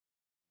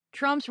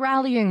Trump's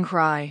rallying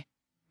cry,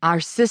 "Our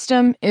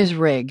system is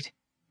rigged,"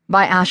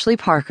 by Ashley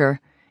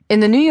Parker, in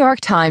the New York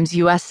Times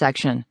U.S.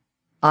 section.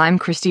 I'm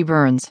Christy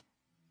Burns.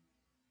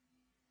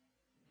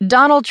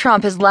 Donald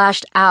Trump has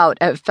lashed out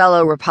at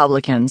fellow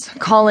Republicans,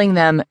 calling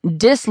them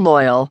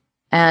disloyal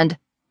and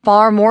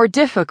far more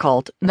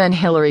difficult than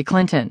Hillary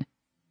Clinton.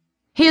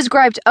 He has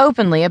griped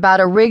openly about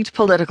a rigged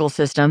political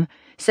system,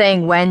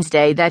 saying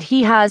Wednesday that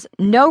he has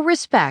no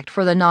respect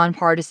for the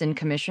nonpartisan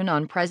Commission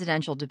on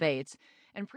Presidential Debates